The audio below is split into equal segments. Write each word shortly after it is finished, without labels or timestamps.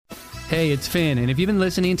Hey, it's Finn, and if you've been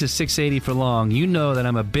listening to 680 for long, you know that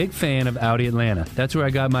I'm a big fan of Audi Atlanta. That's where I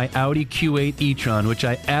got my Audi Q8 e-tron, which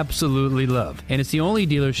I absolutely love. And it's the only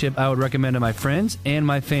dealership I would recommend to my friends and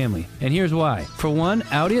my family. And here's why. For one,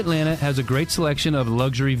 Audi Atlanta has a great selection of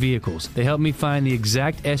luxury vehicles. They helped me find the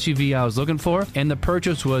exact SUV I was looking for, and the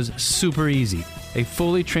purchase was super easy. A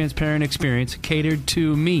fully transparent experience catered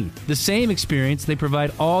to me. The same experience they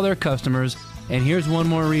provide all their customers. And here's one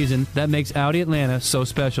more reason that makes Audi Atlanta so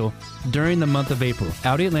special. During the month of April,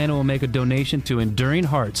 Audi Atlanta will make a donation to Enduring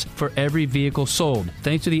Hearts for every vehicle sold.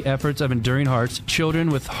 Thanks to the efforts of Enduring Hearts, children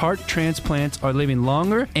with heart transplants are living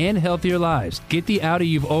longer and healthier lives. Get the Audi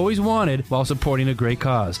you've always wanted while supporting a great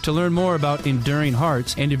cause. To learn more about Enduring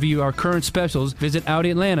Hearts and to view our current specials, visit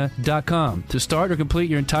AudiAtlanta.com. To start or complete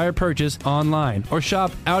your entire purchase online, or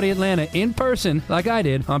shop Audi Atlanta in person like I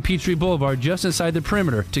did on Peachtree Boulevard just inside the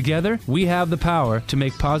perimeter. Together, we have the power to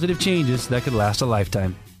make positive changes that could last a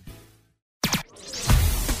lifetime.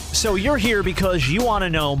 So you're here because you want to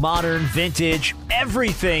know modern, vintage,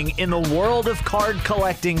 everything in the world of card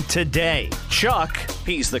collecting today. Chuck,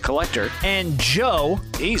 he's the collector, and Joe,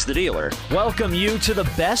 he's the dealer, welcome you to the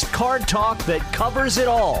best card talk that covers it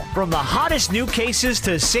all, from the hottest new cases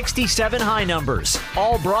to 67 high numbers.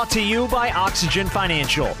 All brought to you by Oxygen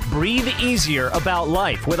Financial. Breathe easier about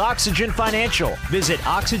life with Oxygen Financial. Visit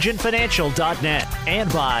oxygenfinancial.net.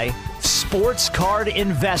 And by Sports Card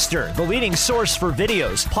Investor, the leading source for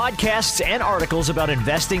videos, podcasts, and articles about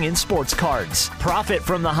investing in sports cards. Profit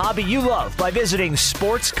from the hobby you love by visiting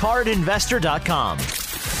sportscardinvestor.com.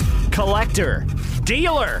 Collector,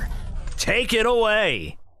 dealer, take it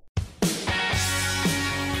away.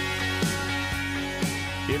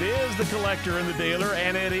 It is the collector and the dealer,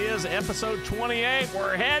 and it is episode 28.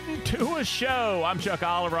 We're heading to a show. I'm Chuck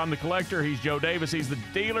Oliver. I'm the collector. He's Joe Davis. He's the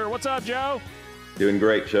dealer. What's up, Joe? Doing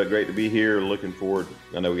great, Chuck. Great to be here. Looking forward.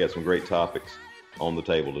 I know we got some great topics on the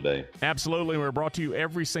table today. Absolutely. We're brought to you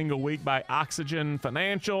every single week by Oxygen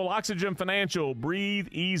Financial. Oxygen Financial. Breathe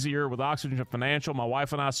easier with Oxygen Financial. My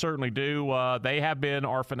wife and I certainly do. They have been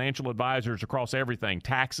our financial advisors across everything.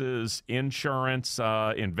 Taxes, insurance,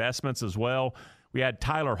 investments as well. We had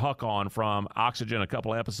Tyler Huck on from Oxygen a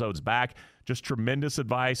couple of episodes back. Just tremendous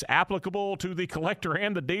advice, applicable to the collector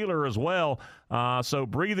and the dealer as well. So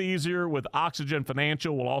breathe easier with Oxygen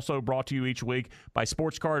Financial. We're also brought to you each week by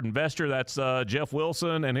Sports Card Investor. That's Jeff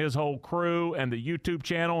Wilson and his whole crew and the YouTube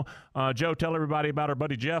channel. Joe, tell everybody about our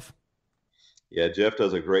buddy Jeff. Yeah, Jeff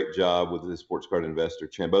does a great job with his Sports Card Investor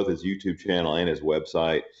channel, both his YouTube channel and his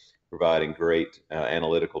website, providing great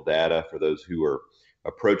analytical data for those who are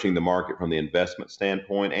approaching the market from the investment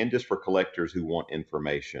standpoint and just for collectors who want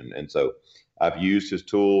information. And so I've used his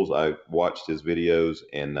tools, I've watched his videos,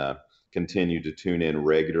 and continue to tune in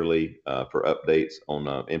regularly for updates on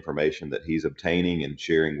information that he's obtaining and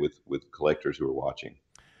sharing with collectors who are watching.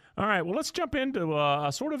 All right, well, let's jump into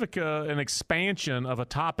a sort of an expansion of a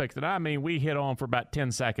topic that, we hit on for about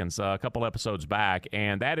 10 seconds a couple episodes back,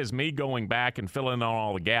 and that is me going back and filling in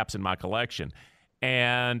all the gaps in my collection.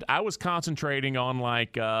 And I was concentrating on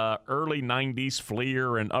early 90s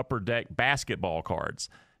Fleer and Upper Deck basketball cards.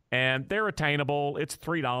 And they're attainable. It's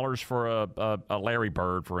 $3 for a Larry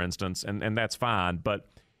Bird, for instance, and that's fine. But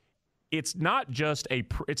it's not just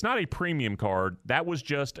it's not a premium card. That was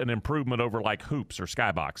just an improvement over like Hoops or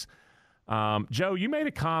Skybox. Joe, you made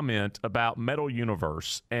a comment about Metal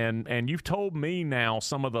Universe, and you've told me now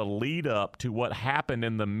some of the lead up to what happened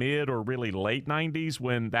in the mid or really late 90s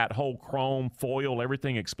when that whole chrome foil,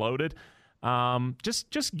 everything exploded.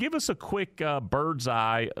 Just give us a quick bird's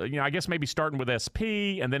eye, I guess maybe starting with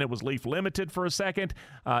SP, and then it was Leaf Limited for a second,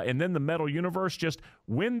 and then the Metal Universe, just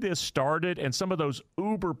when this started and some of those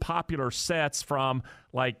uber popular sets from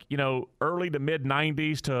early to mid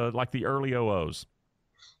 90s to like the early 00s.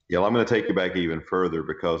 Yeah, well, I'm going to take you back even further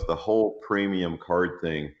because the whole premium card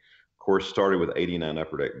thing, of course, started with 89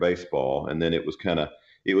 Upper Deck Baseball. And then it was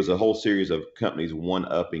a whole series of companies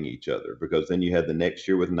one-upping each other, because then you had the next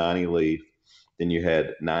year with 90 Leaf. Then you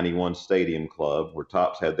had 91 Stadium Club, where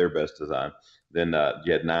Topps had their best design. Then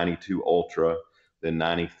you had 92 Ultra. Then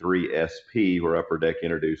 93 SP, where Upper Deck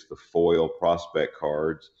introduced the foil prospect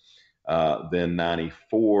cards. Then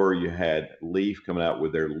 94, you had Leaf coming out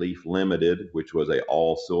with their Leaf Limited, which was a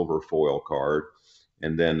all silver foil card.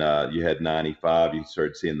 And then you had 95, you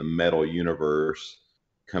started seeing the Metal Universe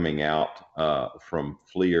coming out from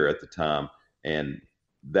Fleer at the time. And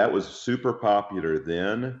that was super popular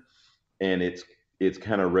then. And it's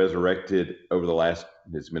kind of resurrected over the last,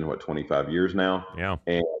 it's been 25 years now. Yeah.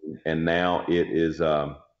 And now it is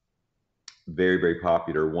very, very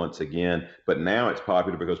popular once again. But now it's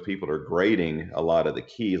popular because people are grading a lot of the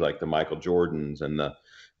keys, like the Michael Jordans and the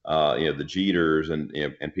the Jeters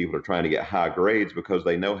and people are trying to get high grades because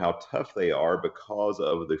they know how tough they are because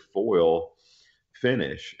of the foil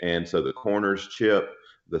finish. And so the corners chip,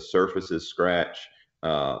 the surfaces scratch.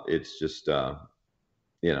 It's just, and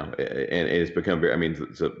it's become very, I mean,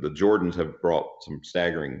 the Jordans have brought some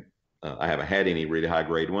staggering, I haven't had any really high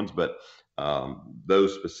grade ones, but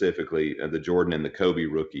those specifically, the Jordan and the Kobe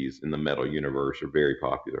rookies in the metal universe are very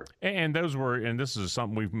popular. And those were, and this is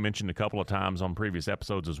something we've mentioned a couple of times on previous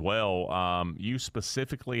episodes as well. You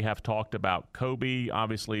specifically have talked about Kobe,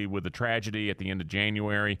 obviously with the tragedy at the end of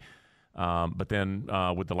January. But then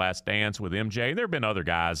with The Last Dance with MJ, there have been other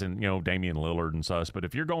guys, and Damian Lillard and such. But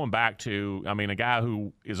if you're going back to, I mean, a guy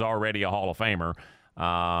who is already a Hall of Famer,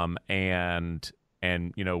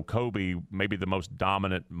 and Kobe, maybe the most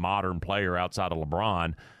dominant modern player outside of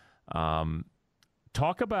LeBron.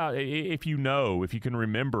 Talk about, if you can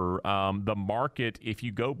remember, the market, if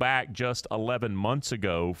you go back just 11 months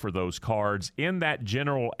ago for those cards in that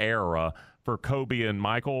general era for Kobe and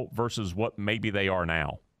Michael versus what maybe they are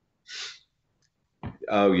now.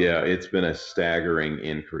 Oh, yeah, it's been a staggering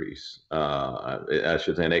increase. I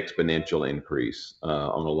should say an exponential increase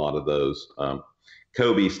on a lot of those.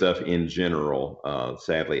 Kobe stuff in general,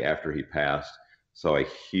 sadly, after he passed, saw a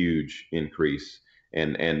huge increase.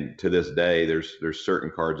 And to this day, there's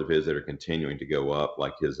certain cards of his that are continuing to go up,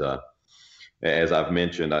 like his, as I've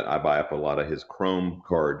mentioned, I buy up a lot of his chrome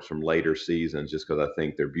cards from later seasons just because I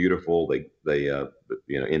think they're beautiful. They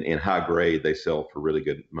in high grade, they sell for really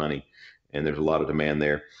good money, and there's a lot of demand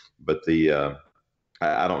there. But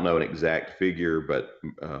I don't know an exact figure, but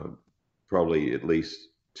probably at least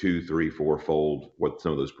 2, 3, 4-fold what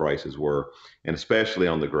some of those prices were, and especially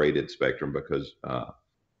on the graded spectrum, because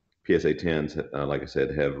PSA 10s, like I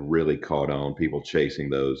said, have really caught on. People chasing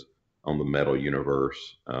those on the metal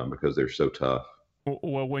universe because they're so tough.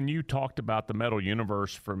 Well, when you talked about the metal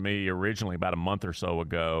universe for me originally about a month or so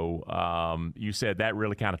ago, you said that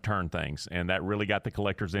really kind of turned things, and that really got the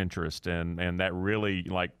collector's interest, and that really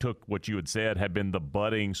took what you had said had been the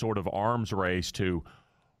budding sort of arms race to,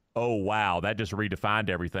 oh, wow, that just redefined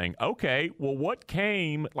everything. Okay, well, what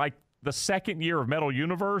came, the second year of Metal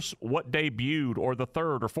Universe, what debuted, or the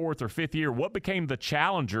third or fourth or fifth year, what became the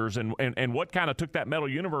challengers, and what kind of took that Metal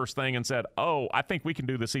Universe thing and said, oh, I think we can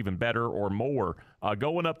do this even better or more,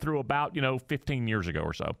 going up through about, 15 years ago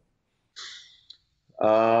or so?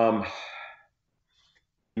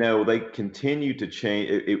 No, they continue to change.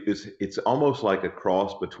 It's almost like a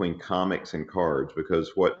cross between comics and cards,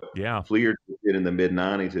 because what Fleer did in the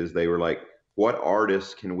mid-'90s is they were like, what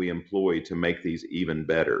artists can we employ to make these even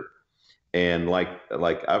better? And like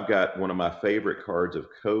I've got one of my favorite cards of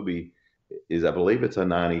Kobe is, I believe it's a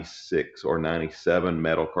 96 or 97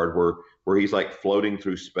 metal card where he's floating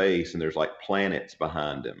through space and there's planets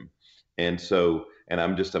behind him. And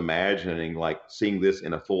I'm just imagining seeing this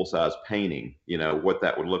in a full-size painting, what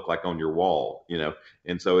that would look like on your wall,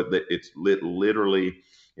 and so it's literally,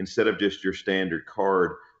 instead of just your standard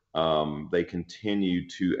card, they continue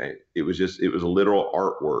to, it was a literal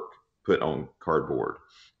artwork put on cardboard.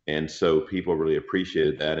 And so people really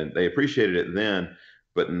appreciated that, and they appreciated it then,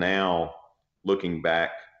 but now looking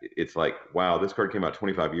back, it's like, wow, this card came out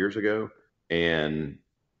 25 years ago, and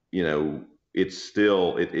it's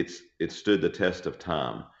still it stood the test of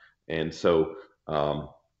time. And so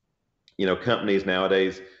companies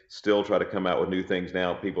nowadays still try to come out with new things.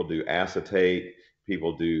 Now people do acetate,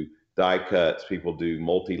 people do die cuts, people do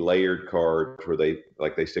multi-layered cards where they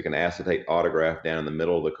stick an acetate autograph down in the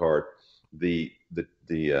middle of the card. The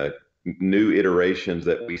new iterations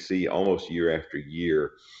that we see almost year after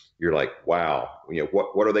year, you're like, wow,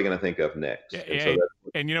 what are they going to think of next?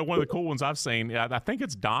 And one of the cool ones I've seen, I think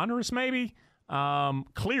it's Donruss maybe,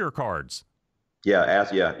 clear cards.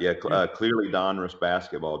 Clearly Donruss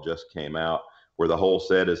basketball just came out where the whole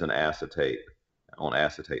set is an acetate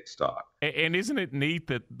stock. And isn't it neat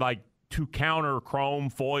that to counter chrome,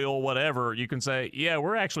 foil, whatever, you can say, yeah,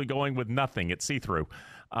 we're actually going with nothing. It's see-through.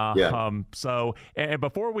 So, and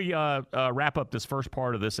before we wrap up this first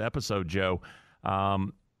part of this episode, Joe,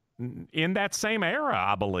 in that same era,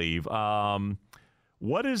 I believe,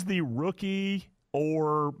 what is the rookie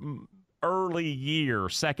or early year,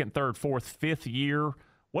 second, third, fourth, fifth year?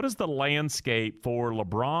 What is the landscape for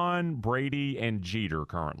LeBron, Brady, and Jeter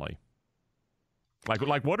currently?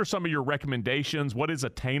 What are some of your recommendations? What is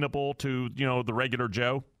attainable to, the regular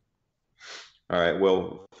Joe? All right.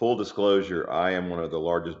 Well, full disclosure, I am one of the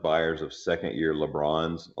largest buyers of second-year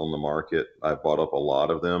LeBrons on the market. I bought up a lot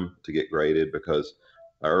of them to get graded because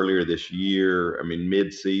earlier this year,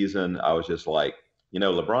 mid-season, I was just like,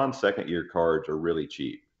 LeBron's second-year cards are really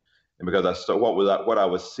cheap. And because what I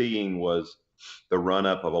was seeing was the run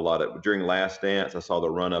up of a lot of, during Last Dance, I saw the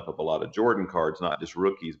run up of a lot of Jordan cards, not just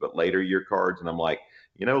rookies, but later year cards. And I'm like,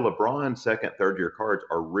 LeBron second, third year cards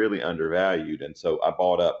are really undervalued. And so I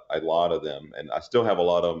bought up a lot of them, and I still have a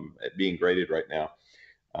lot of them being graded right now.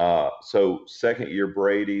 So second year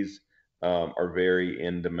Brady's are very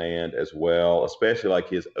in demand as well, especially like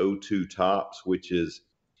his 02 Topps, which is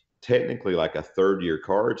technically like a third year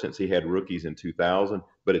card since he had rookies in 2000,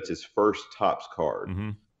 but it's his first Topps card.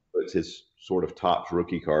 Mm-hmm. It's his sort of Topps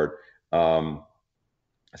rookie card.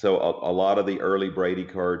 So a lot of the early Brady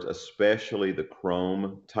cards, especially the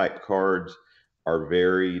chrome type cards, are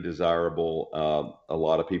very desirable. A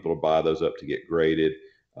lot of people buy those up to get graded.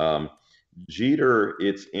 Jeter,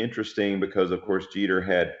 it's interesting because, of course, Jeter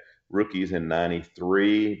had rookies in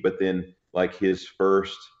 93, but then like his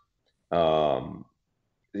first, some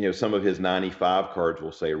of his 95 cards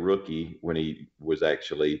will say rookie when he was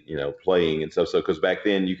actually, playing. And so because back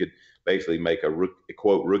then you could basically make a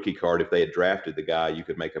quote rookie card. If they had drafted the guy, you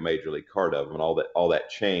could make a major league card of him, and all that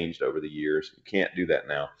changed over the years. You can't do that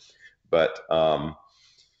now. But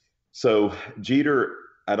so Jeter,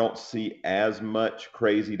 I don't see as much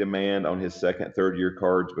crazy demand on his second, third year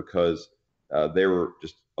cards because they were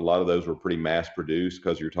just, a lot of those were pretty mass produced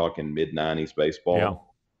because you're talking mid 90s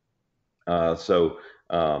baseball. Yeah. So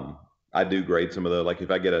I do grade some of the, like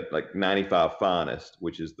if I get a 95 Finest,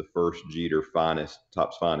 which is the first Jeter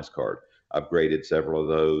Topps Finest card, I've graded several of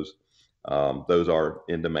those. Those are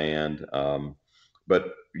in demand.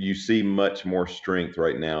 But you see much more strength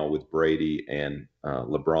right now with Brady and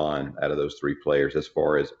LeBron out of those three players as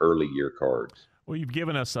far as early year cards. Well, you've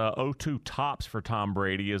given us 02 Topps for Tom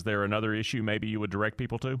Brady. Is there another issue maybe you would direct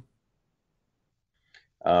people to?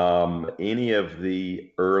 Any of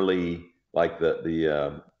the early, like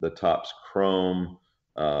the Topps Chrome,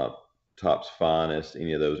 Topps Finest,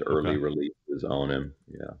 any of those early releases on him,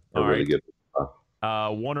 are really good.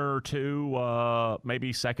 One or two,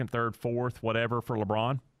 maybe second, third, fourth, whatever for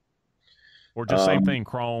LeBron? Or just same thing,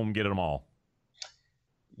 Chrome, get them all?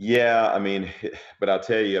 Yeah, but I'll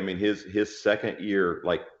tell you, his second year,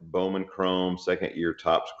 like Bowman Chrome, second year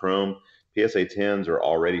Topps Chrome, PSA 10s are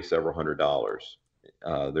already several $100s.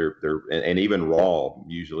 And even raw,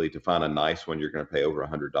 usually to find a nice one, you're going to pay over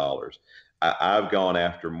 $100. I've gone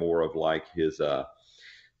after more of like his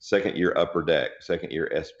second year Upper Deck, second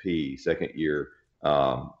year SP, second year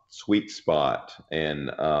Sweet Spot, and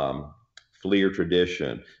Fleer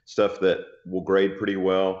Tradition, stuff that will grade pretty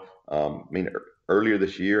well. Earlier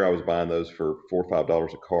this year, I was buying those for $4 or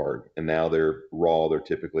 $5 a card, and now they're raw. They're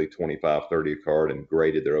typically $25, $30 a card, and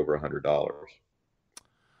graded, they're over $100.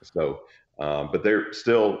 So, but they're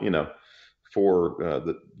still, for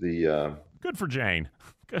the good for Jane.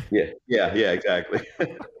 Yeah, exactly.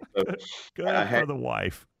 Good for the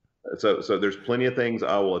wife. So there's plenty of things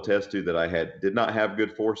I will attest to that I did not have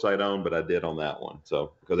good foresight on, but I did on that one.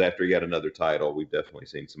 So because after he got another title, we've definitely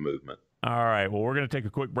seen some movement. All right. Well, we're going to take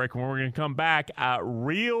a quick break, and we're going to come back.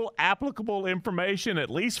 Real applicable information,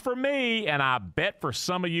 at least for me, and I bet for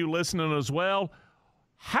some of you listening as well.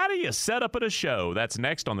 How do you set up at a show? That's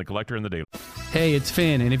next on The Collector and the Dealer. Hey, it's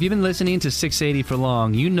Finn, and if you've been listening to 680 for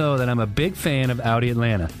long, you know that I'm a big fan of Audi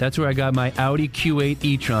Atlanta. That's where I got my Audi Q8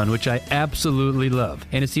 e-tron, which I absolutely love.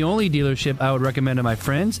 And it's the only dealership I would recommend to my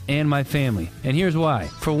friends and my family. And here's why.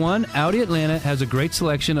 For one, Audi Atlanta has a great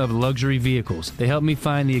selection of luxury vehicles. They helped me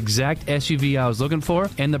find the exact SUV I was looking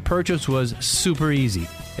for, and the purchase was super easy.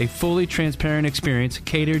 A fully transparent experience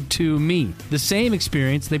catered to me. The same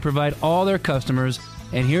experience they provide all their customers.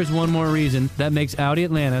 And here's one more reason that makes Audi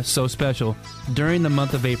Atlanta so special. During the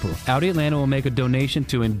month of April, Audi Atlanta will make a donation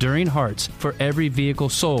to Enduring Hearts for every vehicle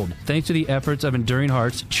sold. Thanks to the efforts of Enduring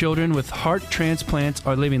Hearts, children with heart transplants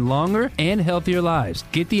are living longer and healthier lives.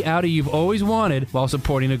 Get the Audi you've always wanted while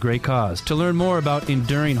supporting a great cause. To learn more about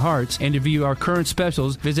Enduring Hearts and to view our current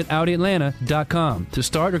specials, visit AudiAtlanta.com. To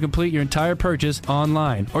start or complete your entire purchase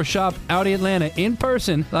online, or shop Audi Atlanta in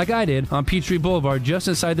person like I did on Peachtree Boulevard just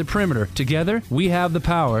inside the perimeter. Together, we have the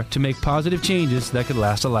power to make positive changes that could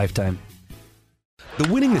last a lifetime. The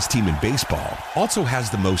winningest team in baseball also has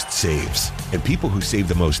the most saves, and people who save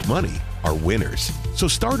the most money are winners. So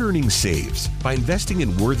start earning saves by investing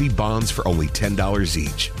in Worthy bonds for only $10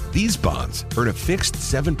 each. These bonds earn a fixed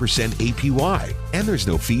 7% APY, and there's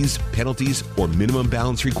no fees, penalties, or minimum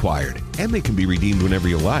balance required, and they can be redeemed whenever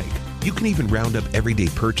you like. You can even round up everyday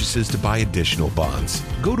purchases to buy additional bonds.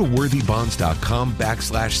 Go to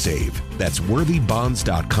worthybonds.com/save. That's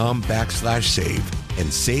worthybonds.com/save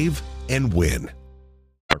and save and win.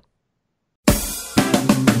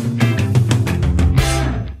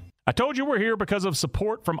 I told you we're here because of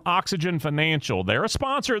support from Oxygen Financial. They're a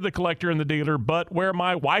sponsor of The Collector and the Dealer, but where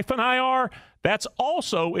my wife and I are, that's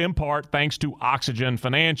also in part thanks to Oxygen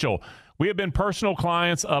Financial. We have been personal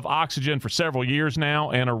clients of Oxygen for several years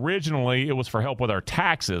now, and originally it was for help with our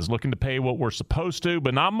taxes, looking to pay what we're supposed to,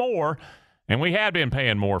 but not more. And we had been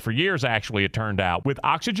paying more for years, actually, it turned out. With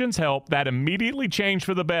Oxygen's help, that immediately changed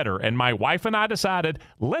for the better. And my wife and I decided,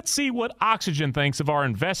 let's see what Oxygen thinks of our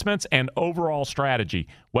investments and overall strategy.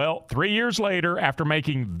 Well, 3 years later, after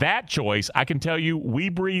making that choice, I can tell you we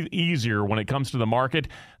breathe easier when it comes to the market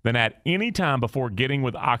than at any time before getting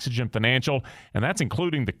with Oxygen Financial. And that's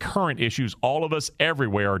including the current issues all of us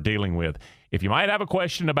everywhere are dealing with. If you might have a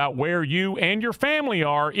question about where you and your family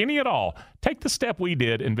are, any at all, take the step we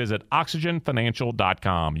did and visit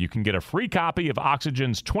oxygenfinancial.com. You can get a free copy of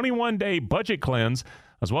Oxygen's 21-day budget cleanse,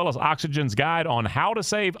 as well as Oxygen's guide on how to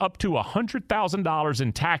save up to $100,000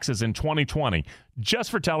 in taxes in 2020,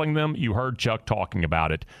 just for telling them you heard Chuck talking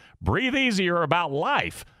about it. Breathe easier about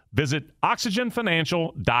life. Visit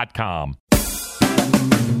oxygenfinancial.com.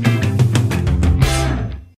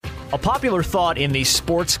 A popular thought in the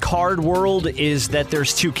sports card world is that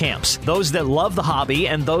there's two camps, those that love the hobby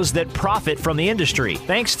and those that profit from the industry.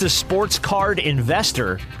 Thanks to Sports Card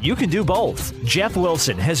Investor, you can do both. Jeff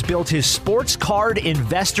Wilson has built his Sports Card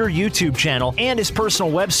Investor YouTube channel and his personal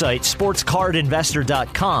website,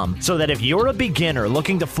 sportscardinvestor.com, so that if you're a beginner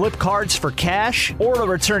looking to flip cards for cash or a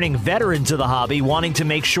returning veteran to the hobby wanting to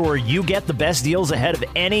make sure you get the best deals ahead of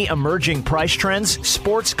any emerging price trends,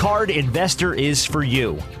 Sports Card Investor is for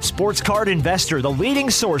you. Sports Card Investor, the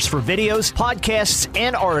leading source for videos, podcasts,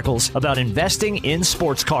 and articles about investing in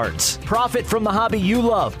sports cards. Profit from the hobby you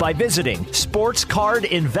love by visiting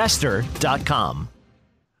sportscardinvestor.com.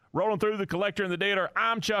 Rolling through The Collector and the Dealer,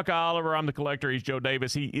 I'm Chuck Oliver. I'm the Collector. He's Joe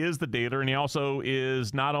Davis. He is the dealer, and he also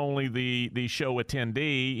is not only the show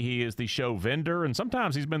attendee, he is the show vendor, and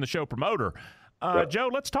sometimes he's been the show promoter. Joe,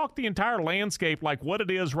 let's talk the entire landscape, like what it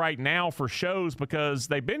is right now for shows, because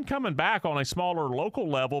they've been coming back on a smaller local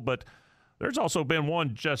level, but there's also been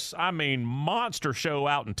one monster show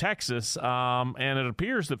out in Texas, and it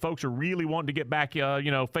appears that folks are really wanting to get back,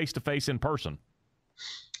 face-to-face in person.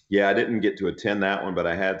 Yeah, I didn't get to attend that one, but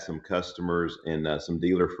I had some customers and some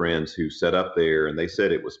dealer friends who set up there, and they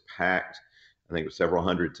said it was packed. I think it was several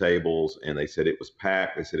hundred tables, and they said it was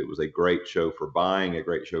packed. They said it was a great show for buying, a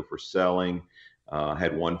great show for selling. I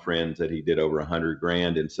had one friend that he did over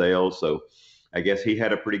 $100,000 in sales, so I guess he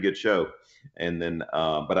had a pretty good show. And then,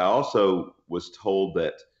 but I also was told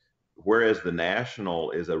that whereas the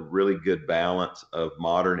National is a really good balance of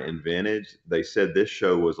modern and vintage, they said this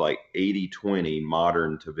show was like 80-20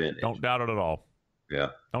 modern to vintage. Don't doubt it at all. Yeah.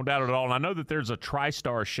 Don't doubt it at all. And I know that there's a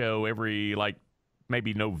TriStar show every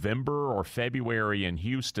maybe November or February in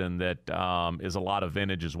Houston that is a lot of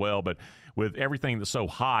vintage as well. But with everything that's so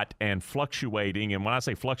hot and fluctuating, and when I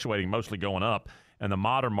say fluctuating, mostly going up, and the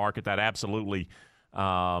modern market, that absolutely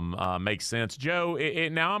makes sense. Joe,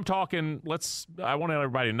 now I'm talking, I want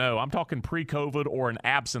everybody to know, I'm talking pre-COVID or an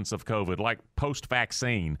absence of COVID, like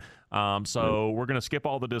post-vaccine. So we're going to skip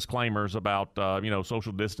all the disclaimers about,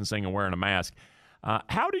 social distancing and wearing a mask.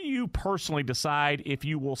 How do you personally decide if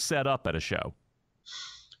you will set up at a show?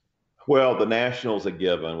 Well, the National's a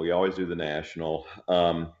given. We always do the National.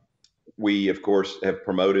 We, of course, have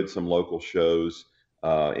promoted some local shows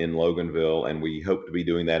in Loganville, and we hope to be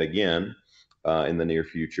doing that again in the near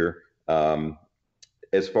future.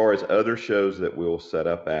 As far as other shows that we'll set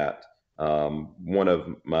up at, one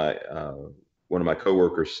of my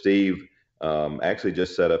coworkers, Steve, actually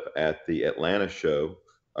just set up at the Atlanta show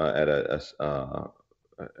at I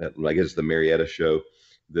guess the Marietta show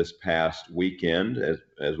this past weekend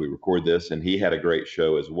as we record this, and he had a great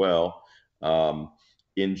show as well.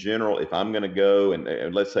 In general, if I'm going to go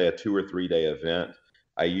and let's say a 2 or 3 day event,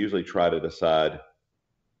 I usually try to decide,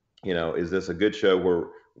 is this a good show where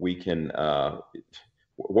we can,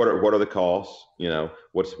 what are the costs?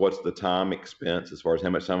 What's the time expense as far as how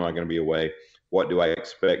much time am I going to be away? What do I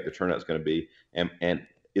expect the turnout's going to be? And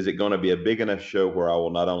is it going to be a big enough show where I will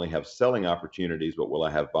not only have selling opportunities, but will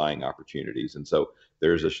I have buying opportunities? And so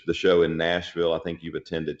there's the show in Nashville. I think you've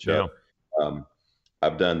attended, Chuck. Yeah.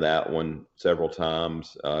 I've done that one several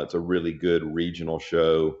times. It's a really good regional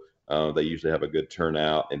show. They usually have a good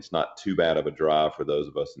turnout, and it's not too bad of a drive for those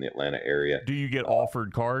of us in the Atlanta area. Do you get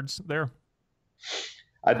offered cards there?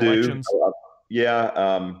 I do.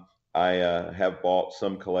 Yeah. I have bought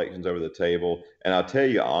some collections over the table, and I'll tell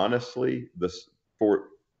you honestly, for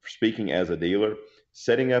speaking as a dealer,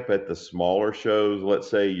 setting up at the smaller shows, let's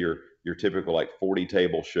say your typical 40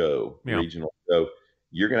 table show, regional show,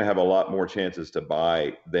 you're going to have a lot more chances to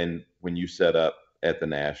buy than when you set up at the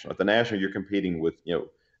National. At the National, you're competing with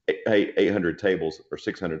 800 tables or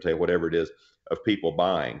 600 tables, whatever it is, of people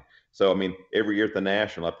buying. So I mean, every year at the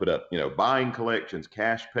National, I put up buying collections,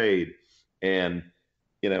 cash paid, and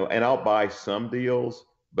and I'll buy some deals,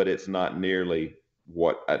 but it's not nearly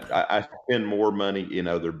what I spend more money in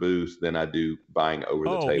other booths than I do buying over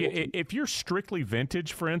the table. If you're strictly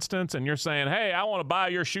vintage, for instance, and you're saying, hey, I want to buy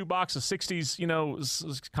your shoebox of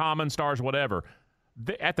 60s, Common Stars, whatever.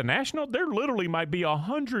 At the National, there literally might be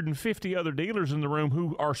 150 other dealers in the room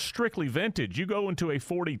who are strictly vintage. You go into a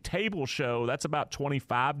 40 table show, that's about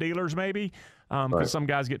 25 dealers maybe, because some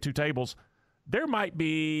guys get 2 tables. There might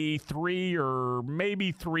be 3 or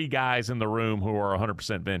maybe 3 guys in the room who are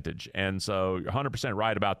 100% vintage. And so you're 100%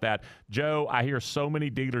 right about that. Joe, I hear so many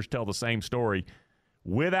dealers tell the same story.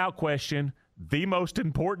 Without question, the most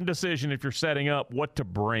important decision if you're setting up what to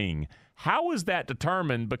bring. How is that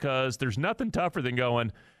determined? Because there's nothing tougher than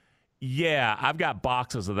going, yeah, I've got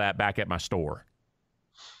boxes of that back at my store.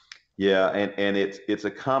 Yeah, and it's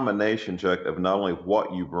a combination, Chuck, of not only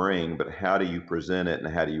what you bring, but how do you present it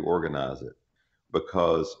and how do you organize it?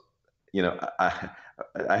 Because, I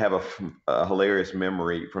have a hilarious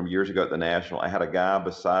memory from years ago at the National. I had a guy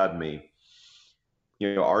beside me.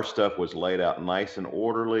 Our stuff was laid out nice and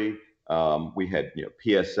orderly. We had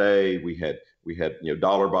PSA. We had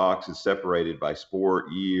dollar boxes separated by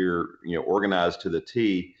sport, year, organized to the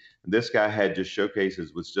T. And this guy had just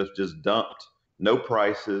showcases was just dumped, no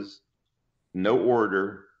prices, no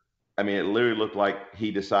order. I mean, it literally looked like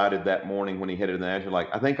he decided that morning when he headed to the National, like,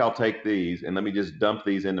 I think I'll take these and let me just dump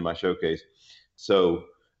these into my showcase. So,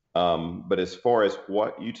 but as far as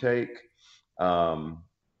what you take, I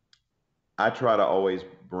try to always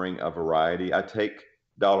bring a variety. I take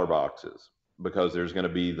dollar boxes because there's going to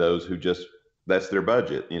be those who that's their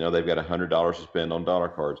budget. They've got $100 to spend on dollar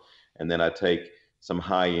cards. And then I take some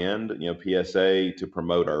high end, PSA to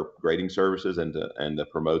promote our grading services and to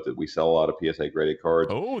promote that we sell a lot of PSA graded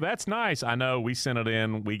cards. Oh, that's nice. I know we sent it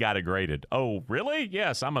in. We got it graded. Oh, really?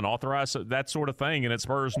 Yes. I'm an authorized, that sort of thing. And it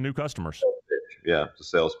spurs new customers. Yeah. It's a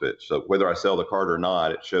sales pitch. So whether I sell the card or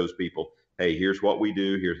not, it shows people, hey, here's what we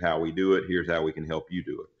do. Here's how we do it. Here's how we can help you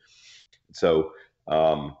do it. So,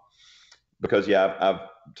 because I've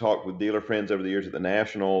talked with dealer friends over the years at the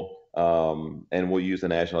National, and we'll use the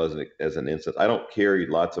National as an instance. I don't carry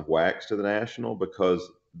lots of wax to the National because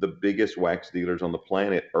the biggest wax dealers on the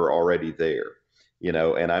planet are already there,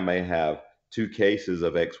 and I may have 2 cases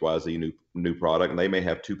of XYZ new product, and they may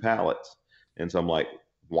have 2 pallets, and so I'm like,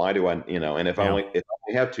 why do I, and if I only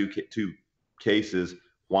have two cases,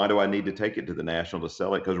 why do I need to take it to the National to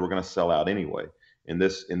sell it? Because we're going to sell out anyway. In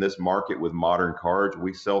this market with modern cards,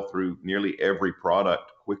 we sell through nearly every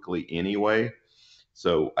product quickly anyway.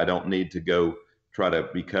 So I don't need to go try to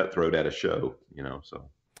be cutthroat at a show, so.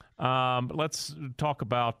 Let's talk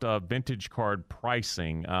about vintage card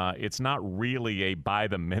pricing. It's not really a by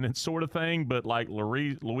the minute sort of thing, but like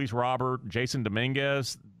Luis Robert, Jason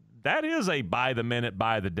Dominguez, that is a by the minute,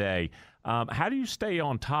 by the day. How do you stay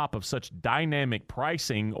on top of such dynamic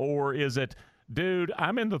pricing? Or is it, dude,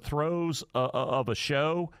 I'm in the throes of a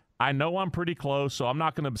show. I know I'm pretty close, so I'm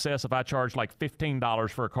not going to obsess if I charge like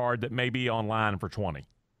 $15 for a card that may be online for $20.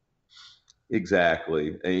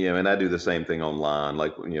 Exactly. And I do the same thing online.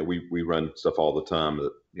 Like, we run stuff all the time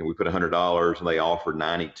that, we put $100 and they offer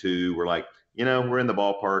 92. We're like, we're in the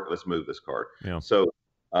ballpark. Let's move this card. Yeah. So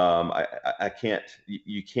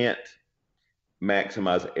you can't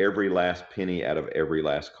maximize every last penny out of every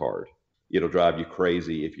last card. It'll drive you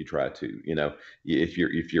crazy if you try to, if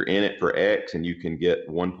you're in it for X and you can get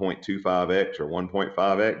 1.25X or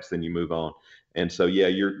 1.5X, then you move on. And so, yeah,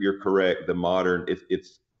 you're correct. The modern,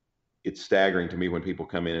 it's staggering to me when people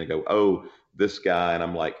come in and go, oh, this guy. And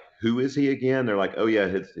I'm like, who is he again? They're like, oh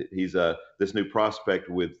yeah, he's this new prospect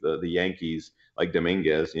with the Yankees, like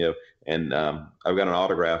Dominguez, and I've got an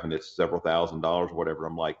autograph and it's several $1,000s or whatever.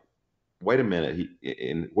 I'm like, wait a minute.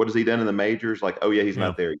 What has he done in the majors? Like, oh yeah, he's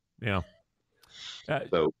not there. Yeah.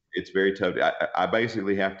 So it's very tough. I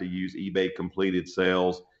basically have to use eBay completed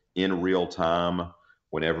sales in real time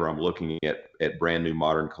whenever I'm looking at brand new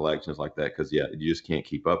modern collections like that. Cause you just can't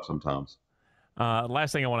keep up sometimes.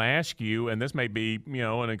 Last thing I want to ask you, and this may be,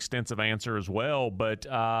 an extensive answer as well, but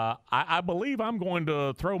I believe I'm going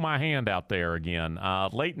to throw my hand out there again.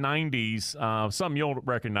 Late 90s, some you'll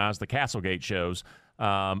recognize, the Castlegate shows.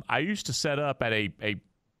 I used to set up at a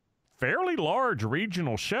fairly large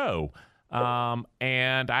regional show,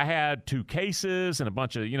 and I had 2 cases and a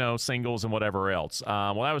bunch of, singles and whatever else.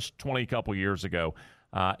 Well, that was 20 couple years ago.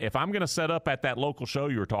 If I'm going to set up at that local show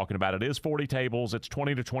you were talking about, it is 40 tables. It's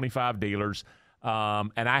 20 to 25 dealers.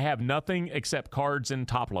 And I have nothing except cards and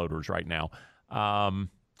top loaders right now.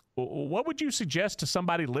 What would you suggest to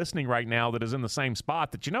somebody listening right now that is in the same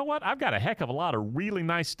spot that, you know what, I've got a heck of a lot of really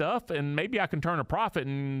nice stuff, and maybe I can turn a profit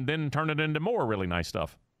and then turn it into more really nice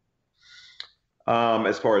stuff?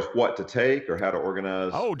 As far as what to take or how to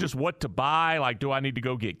organize? Oh, just what to buy. Like, do I need to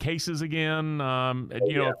go get cases again?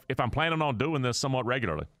 If I'm planning on doing this somewhat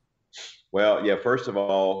regularly. Well, yeah, first of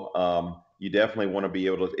all, you definitely want to be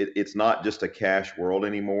able to, it's not just a cash world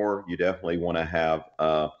anymore. You definitely want to have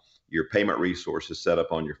your payment resources set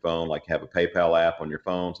up on your phone, like have a PayPal app on your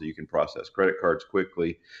phone so you can process credit cards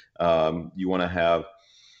quickly. You want to have,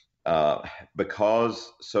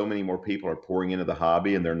 because so many more people are pouring into the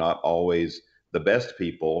hobby and they're not always the best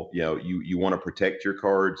people, you want to protect your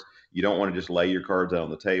cards. You don't want to just lay your cards out on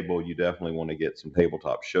the table. You definitely want to get some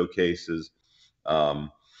tabletop showcases.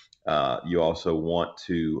 You also want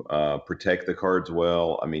to protect the cards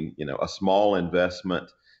well. I mean, a small investment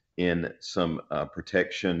in some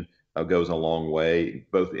protection goes a long way,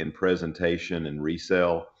 both in presentation and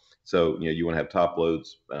resale. So, you want to have top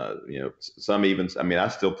loads, some even, I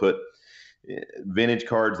still put vintage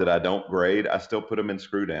cards that I don't grade. I still put them in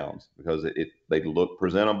screw downs because they look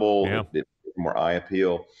presentable. Yeah. It's more eye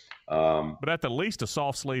appeal. But at the least a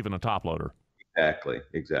soft sleeve and a top loader.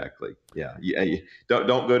 Exactly. Yeah. Don't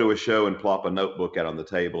go to a show and plop a notebook out on the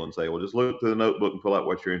table and say, well, just look through the notebook and pull out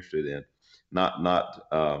what you're interested in.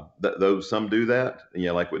 Those, some do that.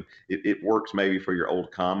 Like when it works maybe for your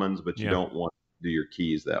old commons, but you don't want to do your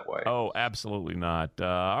keys that way. Oh, absolutely not. All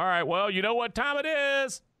right. Well, you know what time it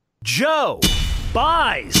is. Joe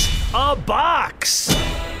buys a box.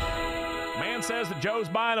 Man says that Joe's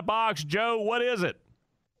buying a box. Joe, what is it?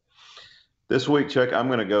 This week, Chuck, I'm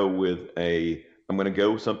going to go with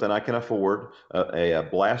something I can afford, a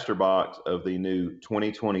blaster box of the new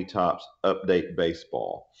 2020 Topps Update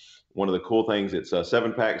Baseball. One of the cool things, it's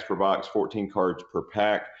 7 packs per box, 14 cards per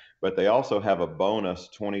pack, but they also have a bonus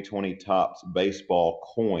 2020 Topps Baseball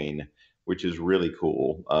coin, which is really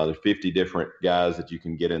cool. There's 50 different guys that you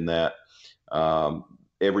can get in that.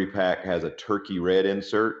 Every pack has a turkey red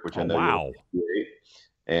insert, which I know. Wow.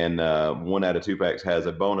 And 1 out of 2 packs has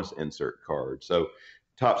a bonus insert card. So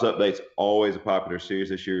Topps Update's always a popular series.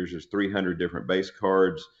 This year there's 300 different base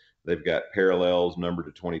cards. They've got parallels numbered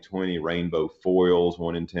to 2020, rainbow foils,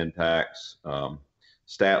 1 in 10 packs,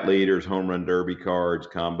 stat leaders, home run derby cards,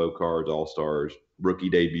 combo cards, all-stars, rookie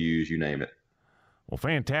debuts, you name it. Well,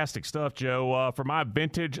 fantastic stuff, Joe. For my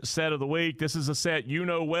vintage set of the week, this is a set you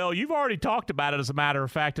know well. You've already talked about it, as a matter of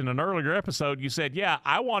fact, in an earlier episode. You said,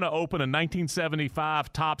 I want to open a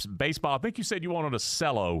 1975 Topps Baseball. I think you said you wanted a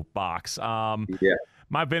cello box. Yeah.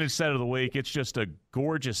 My vintage set of the week, it's just a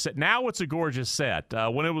gorgeous set. Now it's a gorgeous set.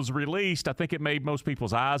 When it was released, I think it made most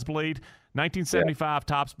people's eyes bleed. 1975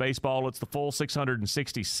 Topps Baseball. It's the full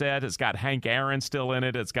 660 set. It's got Hank Aaron still in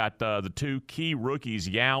it. It's got the 2 key rookies,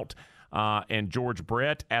 Yount and George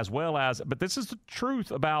Brett, as well as, but this is the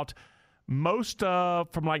truth about most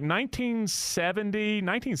from like 1970,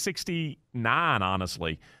 1969,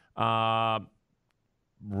 honestly,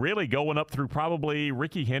 really going up through probably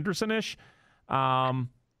Ricky Henderson-ish.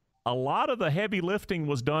 A lot of the heavy lifting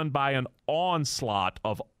was done by an onslaught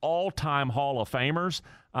of all-time Hall of Famers.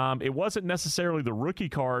 It wasn't necessarily the rookie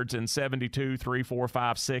cards in 72, 3, 4,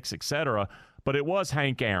 5, 6, etc., but it was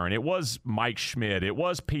Hank Aaron. It was Mike Schmidt. It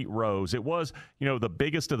was Pete Rose. It was, the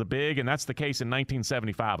biggest of the big, and that's the case in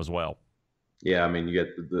 1975 as well. Yeah, you get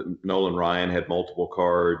Nolan Ryan had multiple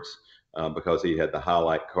cards because he had the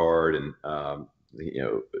highlight card, and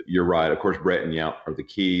you're right. Of course, Brett and Yount are the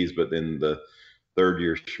keys, but then the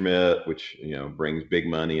third-year Schmidt, which brings big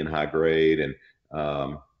money and high grade, and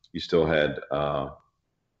you still had, of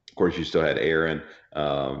course, Aaron.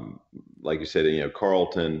 Like you said,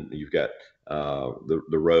 Carlton. You've got the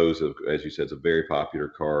Rose of, as you said, is a very popular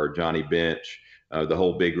card. Johnny Bench, the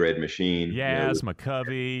whole Big Red Machine. Yes,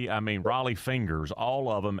 McCovey. Raleigh Fingers,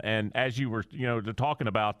 all of them. And as you were, talking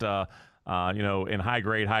about, in high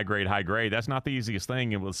grade, that's not the easiest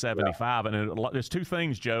thing with 75. Yeah. And there's 2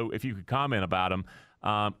 things, Joe, if you could comment about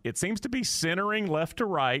them. It seems to be centering left to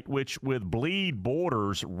right, which with bleed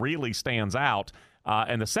borders really stands out.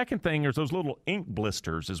 And the second thing is those little ink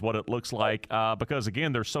blisters is what it looks like because,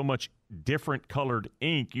 again, there's so much different colored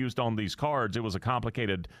ink used on these cards. It was a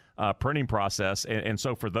complicated printing process. And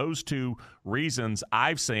so for those 2 reasons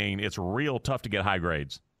I've seen, it's real tough to get high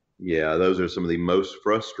grades. Yeah, those are some of the most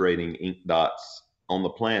frustrating ink dots on the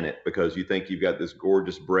planet because you think you've got this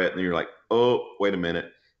gorgeous Brett and you're like, oh, wait a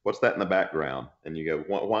minute. What's that in the background? And you go,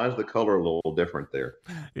 why is the color a little different there?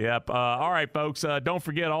 Yep. All right, folks. Don't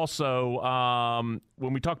forget also,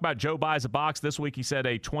 when we talk about Joe Buys a Box, this week he said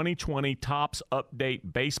a 2020 Topps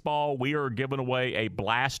Update Baseball. We are giving away a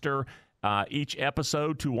blaster each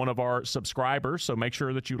episode to one of our subscribers. So make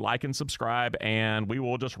sure that you like and subscribe, and we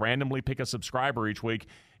will just randomly pick a subscriber each week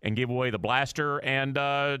and give away the blaster. And,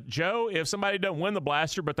 Joe, if somebody doesn't win the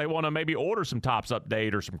blaster, but they want to maybe order some Topps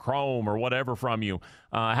Update or some Chrome or whatever from you,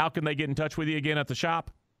 how can they get in touch with you again at the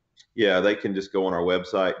shop? Yeah, they can just go on our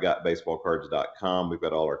website, gotbaseballcards.com. We've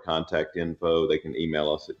got all our contact info. They can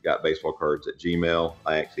email us at gotbaseballcards@gmail.com.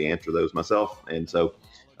 I actually answer those myself. And so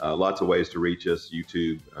lots of ways to reach us.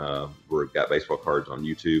 YouTube, we're Got Baseball Cards on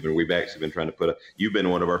YouTube. And we've actually been trying to you've been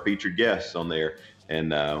one of our featured guests on there,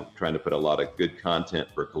 and trying to put a lot of good content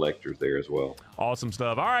for collectors there as well. Awesome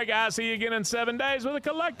stuff. All right, guys, see you again in 7 days with the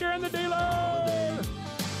collector and the dealer.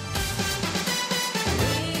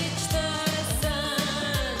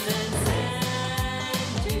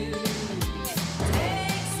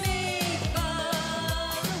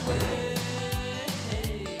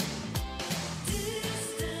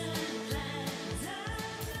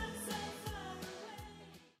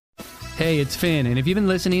 Hey, it's Finn, and if you've been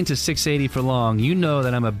listening to 680 for long, you know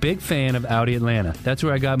that I'm a big fan of Audi Atlanta. That's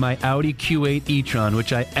where I got my Audi Q8 e-tron,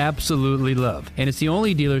 which I absolutely love. And it's the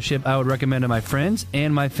only dealership I would recommend to my friends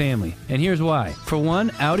and my family. And here's why. For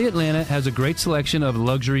one, Audi Atlanta has a great selection of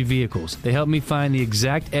luxury vehicles. They helped me find the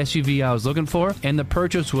exact SUV I was looking for, and the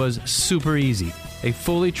purchase was super easy. A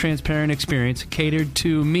fully transparent experience catered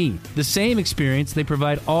to me. The same experience they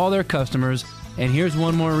provide all their customers. And here's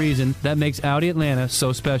one more reason that makes Audi Atlanta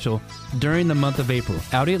so special. During the month of April,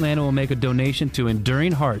 Audi Atlanta will make a donation to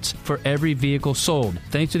Enduring Hearts for every vehicle sold.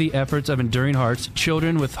 Thanks to the efforts of Enduring Hearts,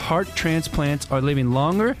 children with heart transplants are living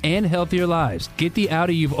longer and healthier lives. Get the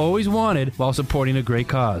Audi you've always wanted while supporting a great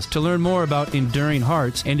cause. To learn more about Enduring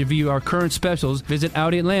Hearts and to view our current specials, visit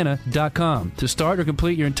AudiAtlanta.com. To start or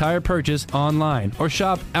complete your entire purchase online, or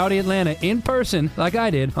shop Audi Atlanta in person like I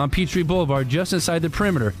did on Peachtree Boulevard just inside the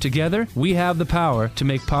perimeter. Together, we have the power to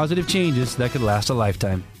make positive changes that could last a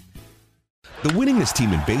lifetime. The winningest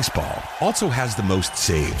team in baseball also has the most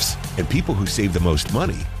saves, and people who save the most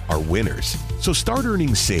money are winners. So start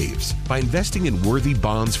earning saves by investing in worthy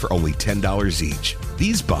bonds for only $10 each.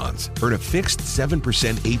 These bonds earn a fixed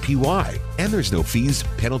 7% APY, and there's no fees,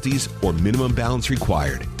 penalties, or minimum balance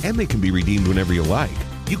required, and they can be redeemed whenever you like.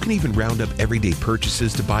 You can even round up everyday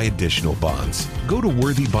purchases to buy additional bonds. Go to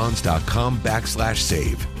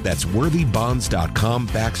worthybonds.com/save. That's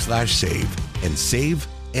worthybonds.com/save and save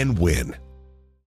and win.